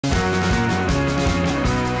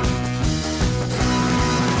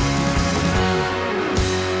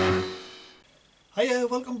Hiya,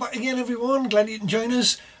 welcome back again everyone, glad you can join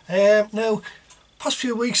us. Now, past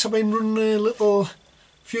few weeks I've been running a little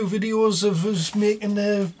few videos of us making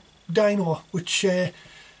a dyno, which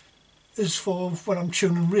is for when I'm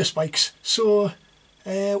tuning race bikes. So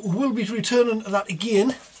we'll be returning to that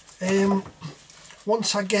again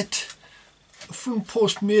once I get the front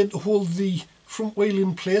post made to hold the front wheel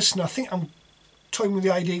in place. And I think I'm toying with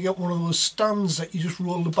the idea to get one of those stands that you just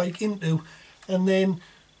roll the bike into, and then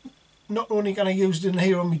not only can I use it in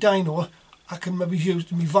here on my dyno, I can maybe use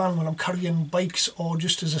it in my van when I'm carrying bikes, or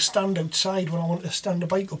just as a stand outside when I want to stand a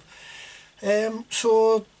bike up.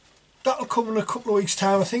 So that'll come in a couple of weeks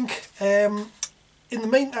time, I think. In the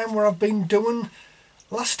meantime, what I've been doing,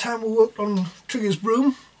 last time we worked on Trigger's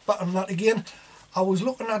Broom, back on that again, I was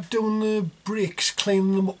looking at doing the brakes,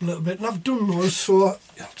 cleaning them up a little bit, and I've done those, so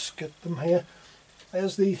let's get them here.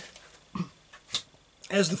 There's the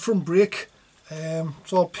front brake.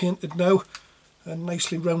 It's all painted now and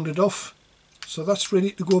nicely rounded off, so that's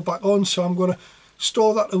ready to go back on. So I'm going to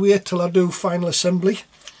store that away till I do final assembly.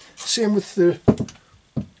 Same with the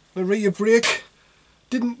rear brake.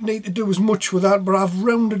 Didn't need to do as much with that, but I've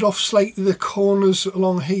rounded off slightly the corners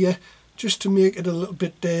along here just to make it a little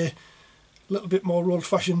bit more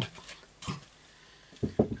old-fashioned.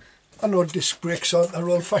 I know disc brakes aren't that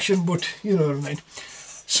old-fashioned, but you know what I mean.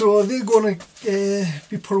 So they're going to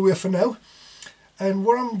be put away for now. And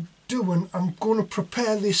what I'm doing, I'm going to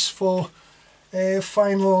prepare this for a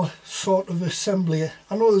final sort of assembly.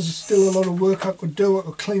 I know there's still a lot of work I could do. I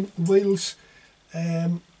could clean up the wheels,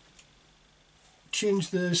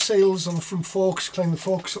 change the sails on the front forks, clean the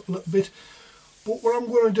forks up a little bit. But what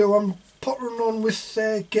I'm going to do, I'm pottering on with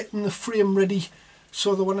getting the frame ready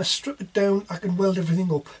so that when I strip it down I can weld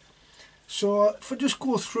everything up. So if I just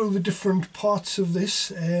go through the different parts of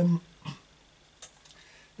this,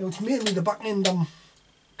 now it's mainly the back end I'm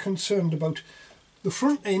concerned about. The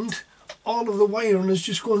front end, all of the wiring is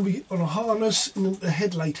just going to be on a harness and the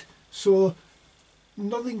headlight, so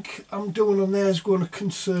nothing I'm doing on there is going to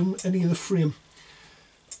concern any of the frame.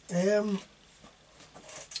 I'm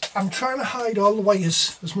trying to hide all the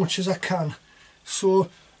wires as much as I can. So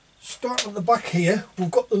starting at the back here, we've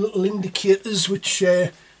got the little indicators which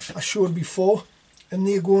I showed before, and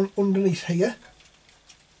they're going underneath here.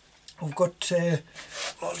 We've got,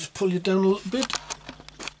 I'll just pull you down a little bit.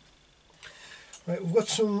 Right, we've got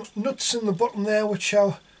some nuts in the bottom there which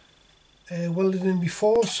I welded in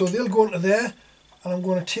before, so they'll go into there, and I'm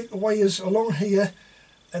going to take the wires along here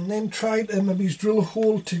and then try to maybe drill a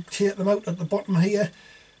hole to take them out at the bottom here,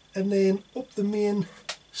 and then up the main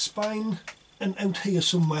spine and out here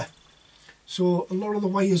somewhere. So a lot of the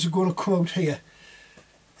wires are going to come out here.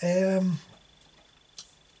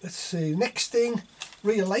 Let's see, next thing,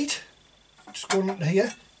 rear light. Just going into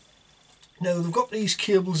here. Now they've got these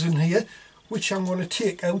cables in here which I'm going to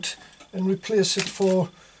take out and replace it for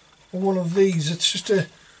one of these. It's just a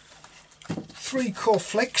 3-core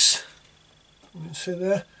flex. You can see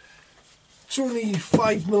there. It's only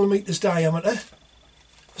 5mm diameter,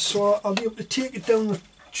 so I'll be able to take it down the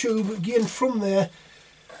tube again from there.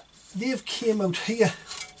 They've came out here,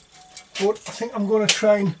 but I think I'm going to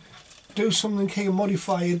try and do something here,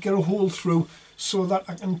 modify it, get a hole through so that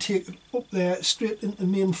I can take it up there straight into the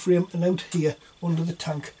main frame and out here under the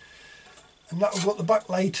tank. And that will got the back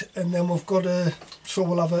light, and then we've got so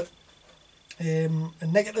we'll have a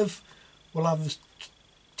negative, we'll have a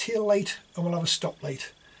tail light, and we'll have a stop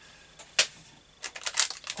light.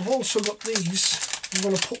 I've also got these. I'm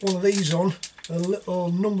going to put one of these on, a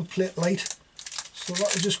little number plate light, so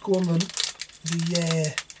that will just go on the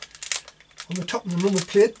top of the number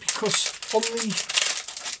plate, because on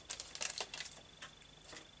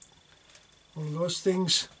one of those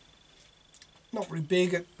things, not very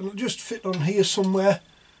big, it'll just fit on here somewhere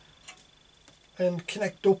and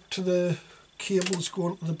connect up to the cables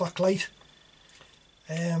going to the backlight.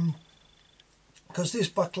 Because this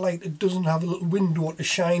backlight, it doesn't have a little window to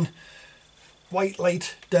shine white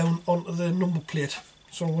light down onto the number plate,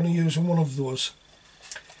 so I'm going to use one of those.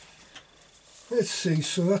 Let's see,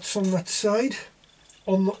 so that's on that side.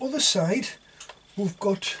 On the other side we've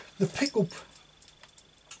got the pickup.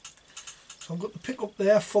 So I've got the pickup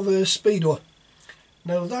there for the speedo.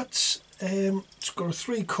 Now that's it's got a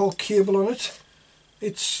 3-core cable on it.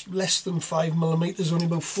 It's less than 5mm, only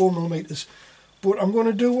about 4mm. But I'm going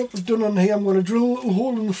to do what we've done on here. I'm going to drill a little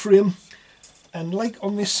hole in the frame, and like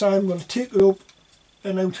on this side I'm going to take it up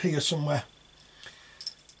and out here somewhere.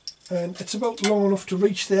 And it's about long enough to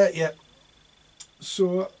reach there yet.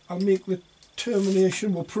 So I'll make the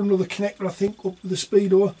termination. We'll put another connector, I think, up the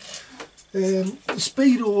speedo. The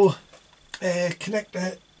speedo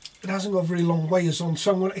connector it hasn't got very long wires on,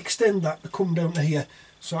 so I'm going to extend that to come down to here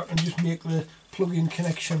so I can just make the plug-in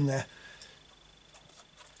connection there.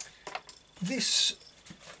 This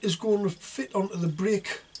is going to fit onto the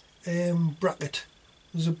brake bracket.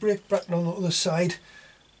 There's a brake bracket on the other side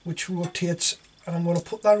which rotates, and I'm going to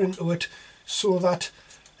put that into it so that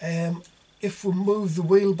if we move the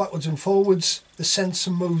wheel backwards and forwards, the sensor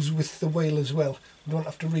moves with the wheel as well. We don't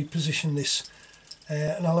have to reposition this.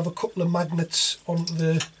 And I'll have a couple of magnets onto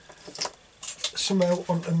the, somehow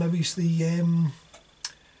onto maybe the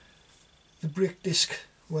brake disc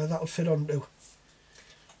where that'll fit onto.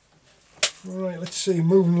 Right, let's see,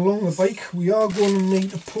 moving along the bike, we are going to need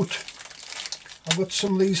to put, I've got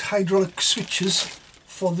some of these hydraulic switches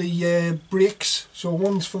for the brakes. So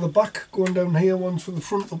one's for the back going down here, one's for the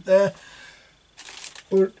front up there.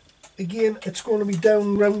 But again, it's going to be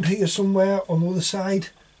down round here somewhere on the other side,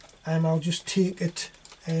 and I'll just take it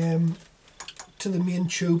to the main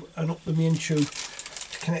tube and up the main tube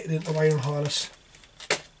to connect it into the wiring harness.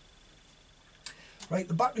 Right,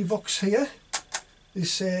 the battery box here,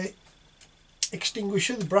 this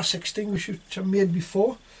extinguisher, the brass extinguisher which I made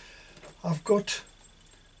before, I've got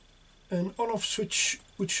an on-off switch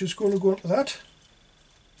which is going to go into that,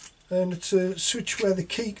 and it's a switch where the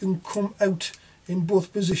key can come out in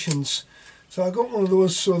both positions. So I got one of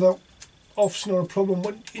those so that off's not a problem.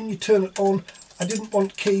 When you turn it on, I didn't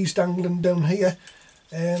want keys dangling down here,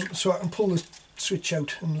 so I can pull the switch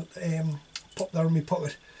out and pop that in my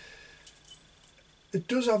pocket. It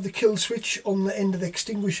does have the kill switch on the end of the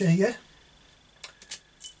extinguisher here.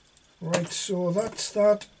 Right, so that's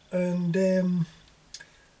that, and the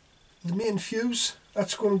main fuse,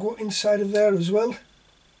 that's going to go inside of there as well.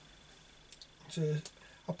 So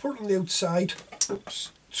I put it on the outside, oops,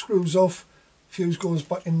 screws off, fuse goes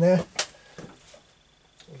back in there.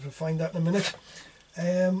 I'll find that in a minute.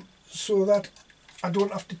 So that I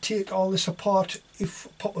don't have to take all this apart if I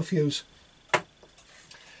pop a fuse.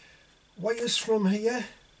 Wires from here,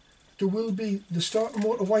 there will be the starter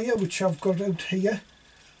motor wire which I've got out here,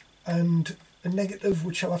 and a negative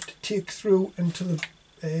which I'll have to take through into the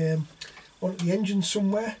onto the engine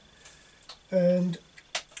somewhere, and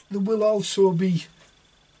there will also be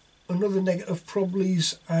another negative probably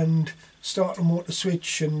and starter motor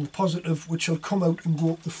switch and positive which will come out and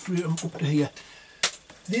go up the frame up to here.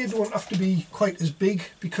 They don't have to be quite as big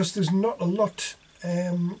because there's not a lot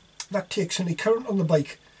that takes any current on the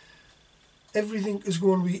bike. Everything is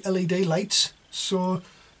going to be LED lights, so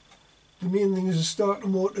the main thing is the starter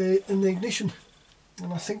motor and the ignition,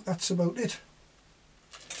 and I think that's about it.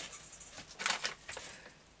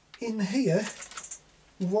 In here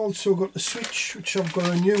we've also got the switch, which I've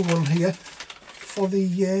got a new one here for the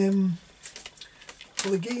gear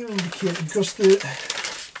indicator, because the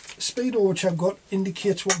speedo which I've got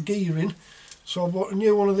indicates what gear you're in. So I've got a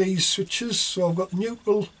new one of these switches, so I've got the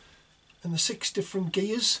neutral and the 6 different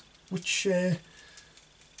gears which we'll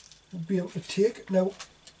be able to take. Now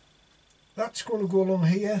that's going to go along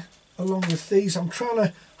here along with these. I'm trying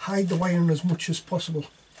to hide the wiring as much as possible.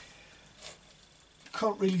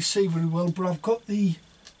 Can't really see very well, but I've got the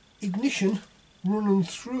ignition running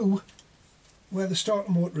through where the starter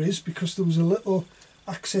motor is, because there was a little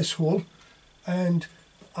access hole, and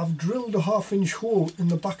I've drilled a 1/2 inch hole in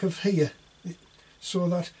the back of here so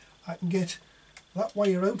that I can get that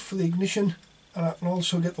wire out for the ignition, and I can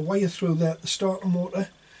also get the wire through there at the starter motor.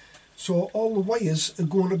 So all the wires are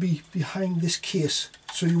going to be behind this case,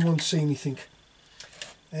 so you won't see anything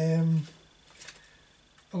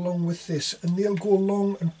along with this, and they'll go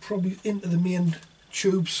along and probably into the main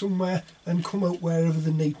tube somewhere and come out wherever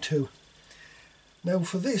they need to. Now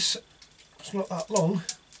for this, it's not that long.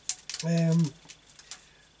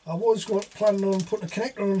 I was planning on putting a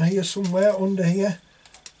connector on here somewhere under here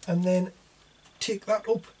and then take that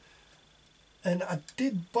up, and I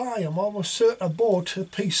did buy, I'm almost certain I bought a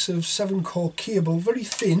piece of 7-core cable, very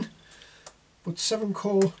thin, but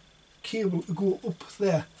 7-core cable to go up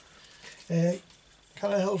there.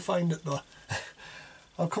 Can I hell find it though?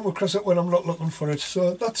 I'll come across it when I'm not looking for it,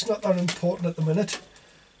 so that's not that important at the minute.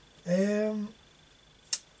 The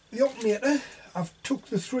alternator, I've took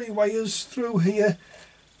the 3 wires through here,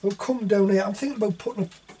 they'll come down here. I'm thinking about putting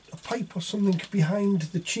a pipe or something behind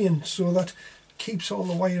the chain so that keeps all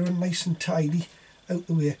the wiring nice and tidy out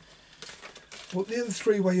the way. But the other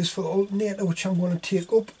 3 wires for the alternator, which I'm going to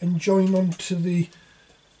take up and join onto the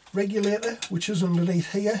regulator, which is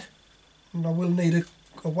underneath here, and I will need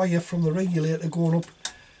a wire from the regulator going up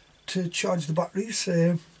to charge the batteries,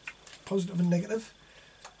 positive and negative.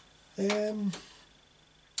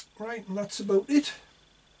 Right, and that's about it.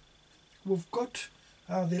 We've got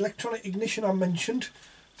the electronic ignition I mentioned,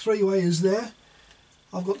 3 wires there.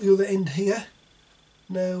 I've got the other end here.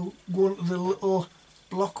 Now going to the little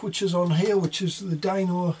block which is on here, which is the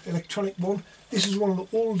dyno electronic one. This is one of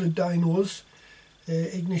the older dynos,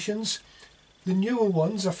 ignitions. The newer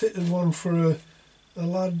ones, I fitted one for a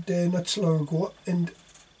lad not so long ago, and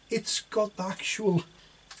it's got the actual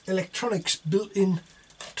electronics built in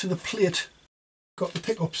to the plate, got the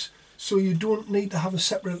pickups, so you don't need to have a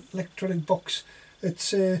separate electronic box.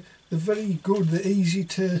 It's they're very good, they're easy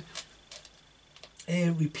to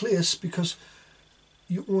replace, because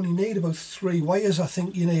you only need about 3 wires. I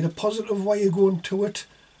think you need a positive wire going to it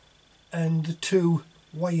and the 2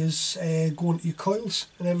 wires going to your coils,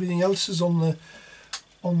 and everything else is on the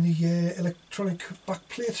electronic back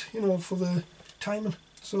plate, you know, for the timing.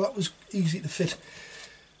 So that was easy to fit.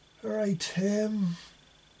 Alright,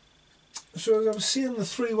 so as I was seeing, the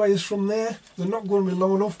 3 wires from there, they're not going to be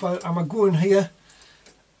long enough, but I'm going here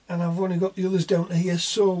and I've only got the others down to here.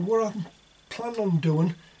 So what I'm planning on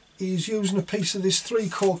doing is using a piece of this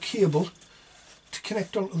 3-core cable to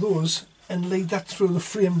connect onto those and lead that through the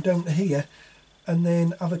frame down to here, and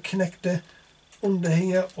then have a connector under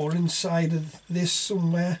here or inside of this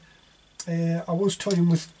somewhere. I was toying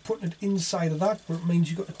with putting it inside of that, but it means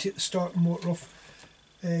you've got to take the starter motor off,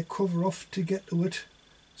 cover off to get to it.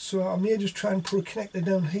 So I may just try and put a connector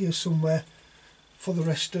down here somewhere for the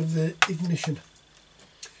rest of the ignition.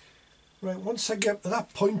 Right, once I get to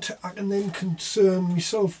that point, I can then concern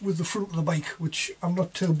myself with the front of the bike, which I'm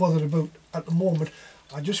not too bothered about at the moment.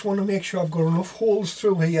 I just want to make sure I've got enough holes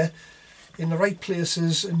through here in the right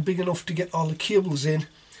places and big enough to get all the cables in,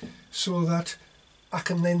 so that I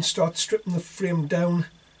can then start stripping the frame down,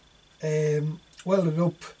 weld it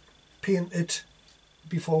up, paint it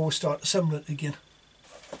before we start assembling it again.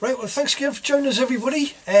 Right, well, thanks again for joining us,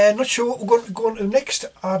 everybody. Not sure what we're going to go on to next.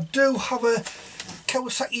 I do have a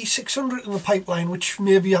Kawasaki 600 in the pipeline, which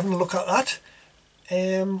maybe having a look at that.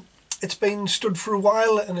 It's been stood for a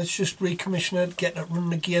while and it's just recommissioning it, getting it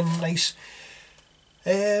running again nice.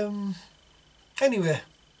 Anyway,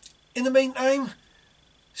 in the meantime,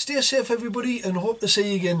 stay safe, everybody, and hope to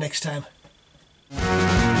see you again next time.